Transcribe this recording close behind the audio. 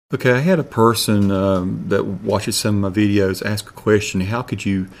Okay, I had a person that watches some of my videos ask a question: how could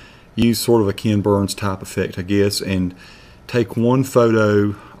you use sort of a Ken Burns type effect, I guess, and take one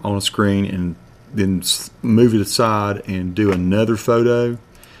photo on a screen and then move it aside and do another photo,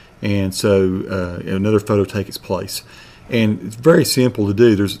 and so another photo take its place. And it's very simple to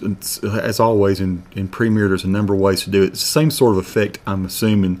do. As always in Premiere, there's a number of ways to do it. It's the same sort of effect, I'm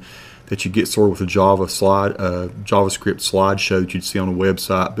assuming, that you get sort of with a JavaScript slideshow that you'd see on a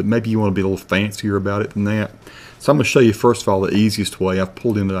website, but maybe you want to be a little fancier about it than that. So I'm going to show you first of all the easiest way. I've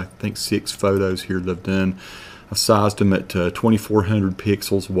pulled in, I think, 6 photos here that I've done. I've sized them at 2400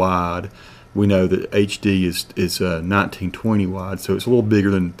 pixels wide. We know that HD is 1920 wide, so it's a little bigger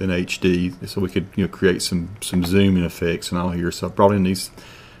than HD. So we could create some zooming effects and all here. So I brought in these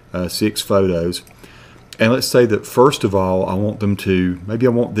 6 photos. And let's say that first of all, I want them to, maybe I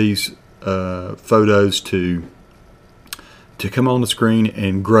want these photos to come on the screen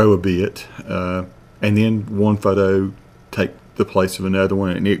and grow a bit, and then one photo take the place of another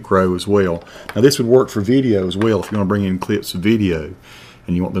one and it grow as well. Now this would work for video as well if you want to bring in clips of video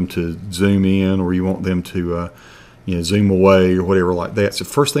and you want them to zoom in, or you want them to zoom away or whatever like that. So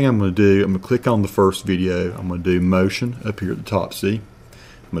first thing I'm going to do, I'm going to click on the first video. I'm going to do motion up here at the top, see?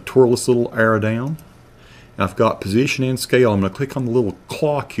 I'm going to twirl this little arrow down. I've got position and scale. I'm going to click on the little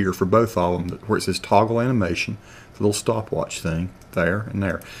clock here for both of them where it says toggle animation, the little stopwatch thing there and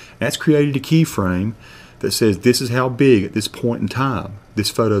there. And that's created a keyframe that says this is how big at this point in time this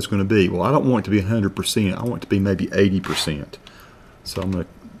photo is going to be. Well, I don't want it to be 100%. I want it to be maybe 80%. So I'm going to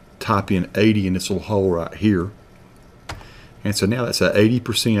type in 80 in this little hole right here. And so now that's at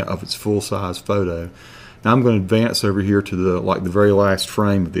 80% of its full size photo. Now I'm going to advance over here to the very last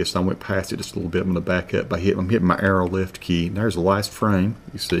frame of this. I went past it just a little bit. I'm going to back up by I'm hitting my arrow left key. And there's the last frame,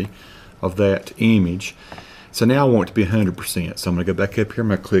 you see, of that image. So now I want it to be 100%. So I'm going to go back up here. I'm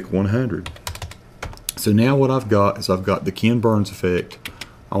going to click 100. So now what I've got is I've got the Ken Burns effect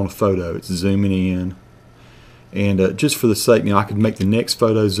on a photo. It's zooming in. And just for the sake, I could make the next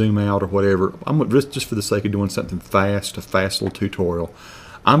photo zoom out or whatever. I'm just for the sake of doing something fast, a fast little tutorial.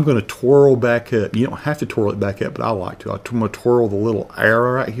 I'm going to twirl back up. You don't have to twirl it back up, but I like to. I'm going to twirl the little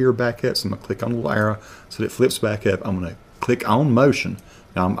arrow right here back up. So I'm going to click on the little arrow so that it flips back up. I'm going to click on motion.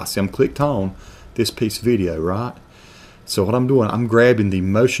 Now I see I'm clicked on this piece of video, right? So what I'm doing, I'm grabbing the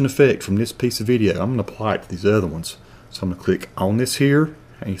motion effect from this piece of video. I'm going to apply it to these other ones. So I'm going to click on this here.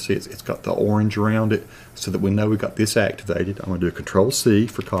 And you see it's got the orange around it so that we know we got this activated. I'm going to do a Control-C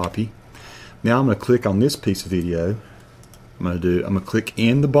for copy. Now I'm going to click on this piece of video. I'm going to click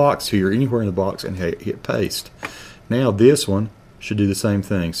in the box here, anywhere in the box, and hit paste. Now this one should do the same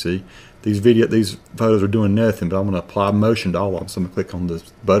thing. See, these photos are doing nothing, but I'm going to apply motion to all of them. So I'm going to click on the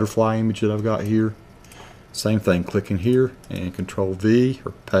butterfly image that I've got here. Same thing, click in here and Control-V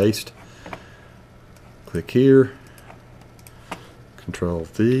or paste. Click here,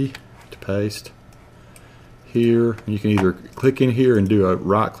 Control-V to paste. Here, you can either click in here and do a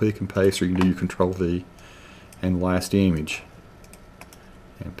right click and paste, or you can do your Control-V and last image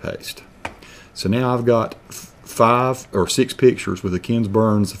and paste. So now I've got 5 or 6 pictures with the Ken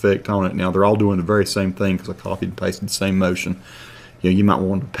Burns effect on it. Now they're all doing the very same thing because I copied and pasted the same motion. You might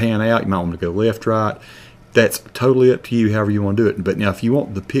want to pan out, you might want to go left, right. That's totally up to you, however you want to do it. But now if you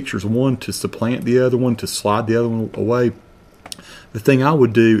want the pictures one to supplant the other one, to slide the other one away, the thing I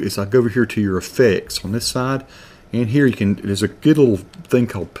would do is I go over here to your effects on this side, and here there's a good little thing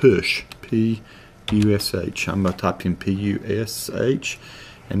called push, P-U-S-H. I'm going to type in P-U-S-H,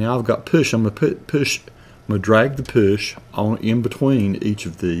 and now I've got push. I'm going to put push. I'm going to drag the push on in between each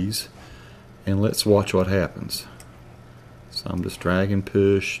of these, and let's watch what happens. So I'm just dragging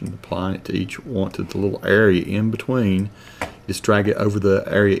push and applying it to each one, to the little area in between. Just drag it over the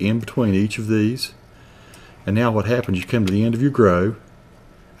area in between each of these. And now what happens, you come to the end of your grow,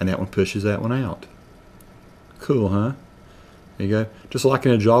 and that one pushes that one out. Cool, huh? There you go. Just like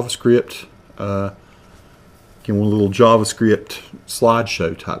in a JavaScript, one little JavaScript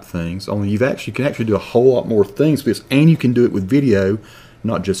slideshow type things, only you can actually do a whole lot more things with this, and you can do it with video,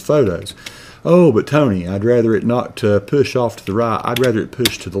 not just photos. Oh, but Tony, I'd rather it not push off to the right. I'd rather it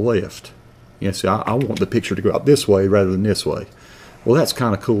push to the left. See, I want the picture to go out this way rather than this way. Well, that's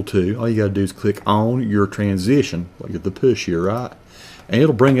kind of cool too. All you got to do is click on your transition, like the push here, right? And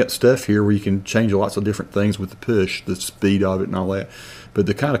it'll bring up stuff here where you can change lots of different things with the push, the speed of it and all that. But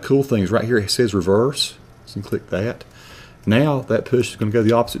the kind of cool thing is right here, it says reverse. So you can click that. Now that push is going to go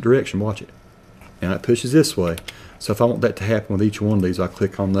the opposite direction. Watch it. Now it pushes this way. So if I want that to happen with each one of these, I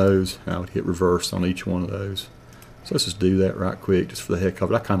click on those and I would hit reverse on each one of those. So let's just do that right quick just for the heck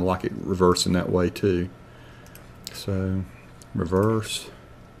of it. I kind of like it reversing that way too. So reverse,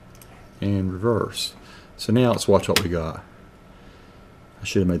 and reverse. So now let's watch what we got. I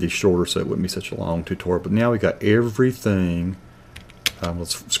should have made these shorter so it wouldn't be such a long tutorial, but now we got everything.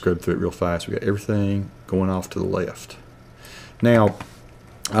 Let's scrub through it real fast. We got everything going off to the left. Now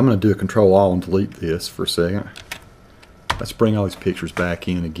I'm going to do a Control-Alt and delete this for a second. Let's bring all these pictures back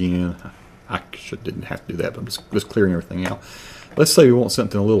in again. I didn't have to do that, but I'm just clearing everything out. Let's say we want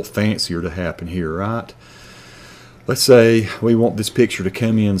something a little fancier to happen here, right? Let's say we want this picture to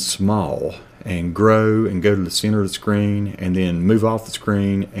come in small and grow and go to the center of the screen and then move off the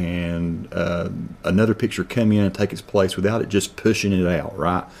screen and another picture come in and take its place without it just pushing it out,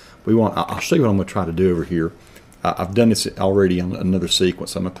 right? I'll show you what I'm going to try to do over here. I've done this already on another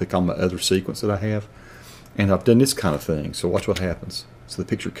sequence. I'm going to click on my other sequence that I have, and I've done this kind of thing. So watch what happens. So the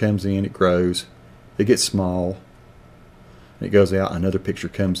picture comes in, it grows, it gets small, it goes out. Another picture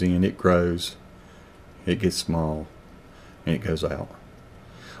comes in, it grows, it gets small, and it goes out.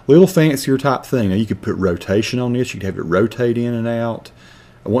 Little fancier type thing. Now you could put rotation on this. You could have it rotate in and out.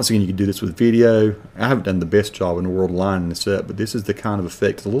 Once again, you can do this with video. I haven't done the best job in the world lining this up, but this is the kind of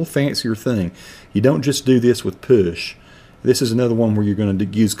effect. It's a little fancier thing. You don't just do this with push. This is another one where you're going to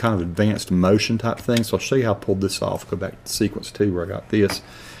use kind of advanced motion type thing. So I'll show you how I pulled this off. Go back to sequence 2 where I got this.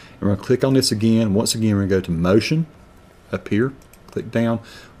 And we're going to click on this again. Once again, we're going to go to motion up here. Click down.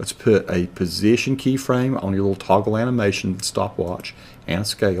 Let's put a position keyframe on your little toggle animation stopwatch and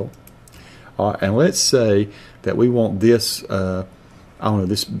scale. And let's say that we want this I don't know,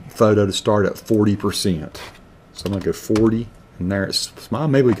 this photo to start at 40%. So I'm going to go 40, and there it's small.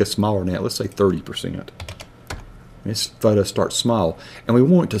 Maybe we go smaller than that. Let's say 30%. This photo starts small, and we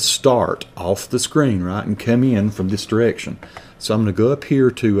want it to start off the screen, right, and come in from this direction. So I'm going to go up here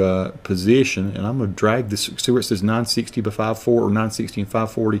to position, and I'm going to drag this. See where it says 960 by 540 or 960 and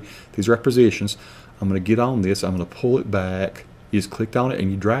 540. These are positions. I'm going to get on this. I'm going to pull it back. You just clicked on it and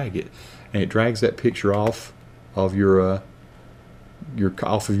you drag it, and it drags that picture off of your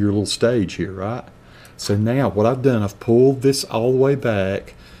little stage here, right? So now what I've done, I've pulled this all the way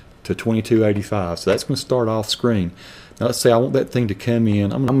back to 2285. So that's going to start off screen. Now let's say I want that thing to come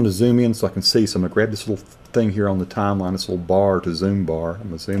in. I'm going to zoom in so I can see. So I'm going to grab this little thing here on the timeline, this little bar to zoom bar. I'm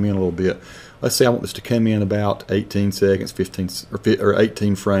going to zoom in a little bit. Let's say I want this to come in about 18 seconds, 15 or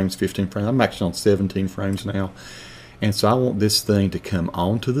 18 frames, 15 frames. I'm actually on 17 frames now. And so I want this thing to come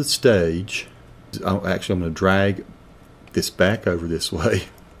onto the stage. Actually, I'm going to drag this back over this way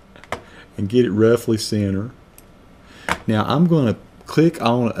and get it roughly center. Now I'm going to click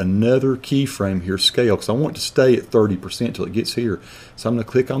on another keyframe here, scale, because I want it to stay at 30% till it gets here. So I'm going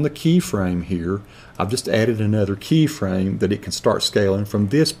to click on the keyframe here. I've just added another keyframe that it can start scaling from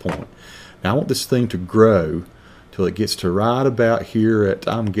this point. Now I want this thing to grow till it gets to right about here at,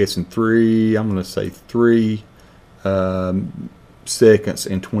 I'm guessing I'm going to say 3 seconds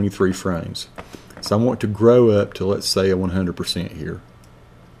and 23 frames. So I want it to grow up to, let's say, a 100% here.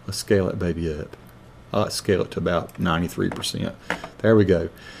 Let's scale that baby up. Let's scale it to about 93%. There we go.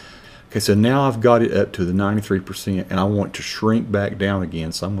 Okay, so now I've got it up to the 93%, and I want to shrink back down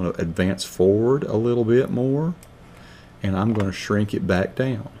again. So I'm going to advance forward a little bit more, and I'm going to shrink it back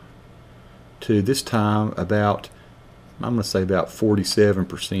down to this time about, I'm going to say about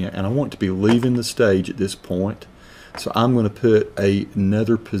 47%, and I want it to be leaving the stage at this point. So I'm going to put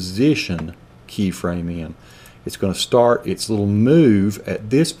another position keyframe in. It's going to start its little move at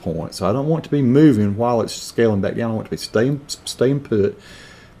this point. So I don't want it to be moving while it's scaling back down. I want it to be staying put.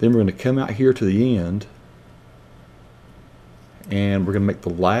 Then we're going to come out here to the end, and we're going to make the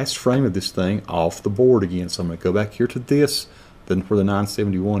last frame of this thing off the board again. So I'm going to go back here to this, then where the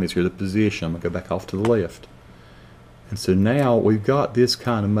 971 is here, the position. I'm going to go back off to the left. And so now we've got this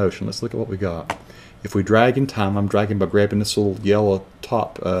kind of motion. Let's look at what we got. If we drag in time, I'm dragging by grabbing this little yellow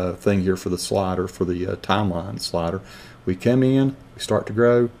top thing here for the slider, for the timeline slider. We come in, we start to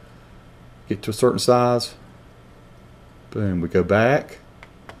grow, get to a certain size, boom, we go back,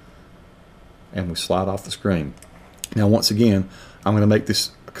 and we slide off the screen. Now once again, I'm going to make this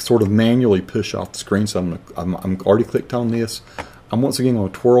sort of manually push off the screen, so I'm already clicked on this. I'm once again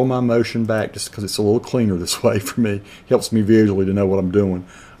going to twirl my motion back just because it's a little cleaner this way for me. It helps me visually to know what I'm doing.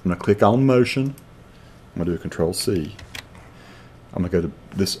 I'm going to click on motion. I'm going to do a Control C. I'm going to go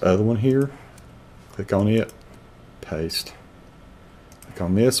to this other one here, click on it, paste. Click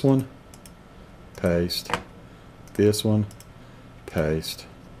on this one, paste. This one, paste.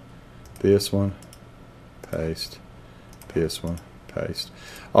 This one, paste. This one, paste.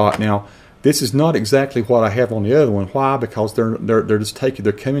 All right, now this is not exactly what I have on the other one. Why? Because they're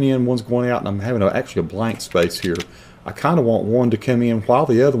coming in, one's going out, and I'm having actually a blank space here. I kind of want one to come in while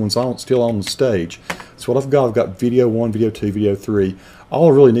the other one's still on the stage. So what I've got video 1, video 2, video 3.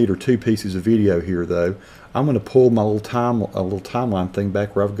 All I really need are 2 pieces of video here though. I'm going to pull my little timeline thing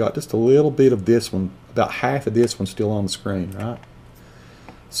back where I've got just a little bit of this one, about half of this one still on the screen, right?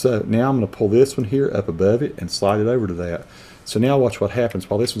 So now I'm going to pull this one here up above it and slide it over to that. So now watch what happens.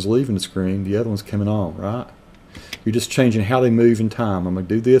 While this one's leaving the screen, the other one's coming on, right? You're just changing how they move in time. I'm going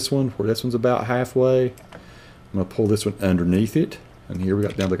to do this one where this one's about halfway. I'm going to pull this one underneath it. And here we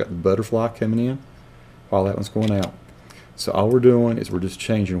got, now they got the butterfly coming in while that one's going out. So all we're doing is we're just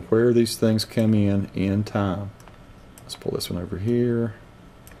changing where these things come in time. Let's pull this one over here.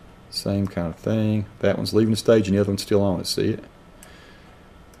 Same kind of thing. That one's leaving the stage and the other one's still on it. See it?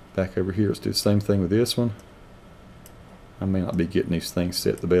 Back over here, let's do the same thing with this one. I may not be getting these things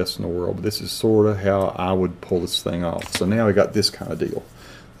set the best in the world, but this is sort of how I would pull this thing off. So now we got this kind of deal.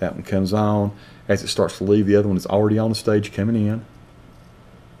 That one comes on. As it starts to leave, the other one is already on the stage coming in.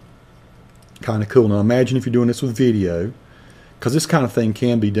 Kind of cool. Now imagine if you're doing this with video, because this kind of thing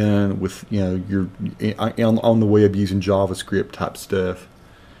can be done with, you know, you're on the web using JavaScript type stuff,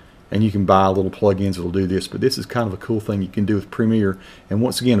 and you can buy little plugins that'll do this. But this is kind of a cool thing you can do with Premiere. And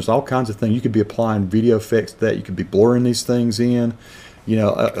once again, there's all kinds of things you could be applying video effects to that. You could be blurring these things in. You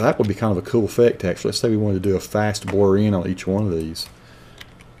know, that would be kind of a cool effect actually. Let's say we wanted to do a fast blur in on each one of these.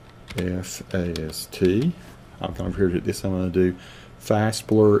 F-A-S-T. I'm coming over here to this. I'm going to do fast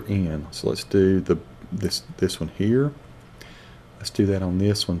blur in. So let's do this one here. Let's do that on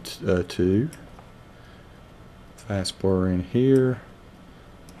this one too. Fast blur in here.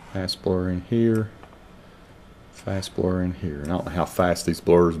 Fast blur in here. Fast blur in here. And I don't know how fast these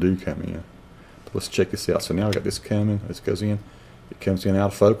blurs do come in. But let's check this out. So now I got this coming. This goes in. It comes in out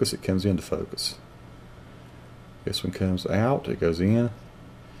of focus. It comes into focus. This one comes out. It goes in.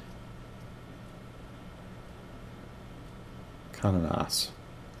 Kind of nice.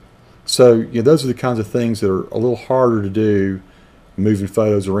 So yeah, those are the kinds of things that are a little harder to do, moving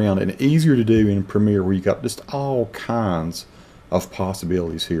photos around, and easier to do in Premiere where you got just all kinds of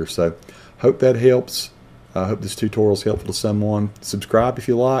possibilities here. So hope that helps. I hope this tutorial is helpful to someone. Subscribe if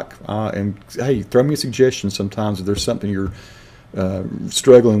you like, and hey, throw me a suggestion sometimes if there's something you're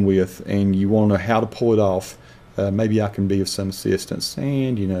struggling with and you want to know how to pull it off. Maybe I can be of some assistance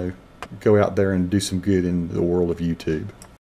and, you know, go out there and do some good in the world of YouTube.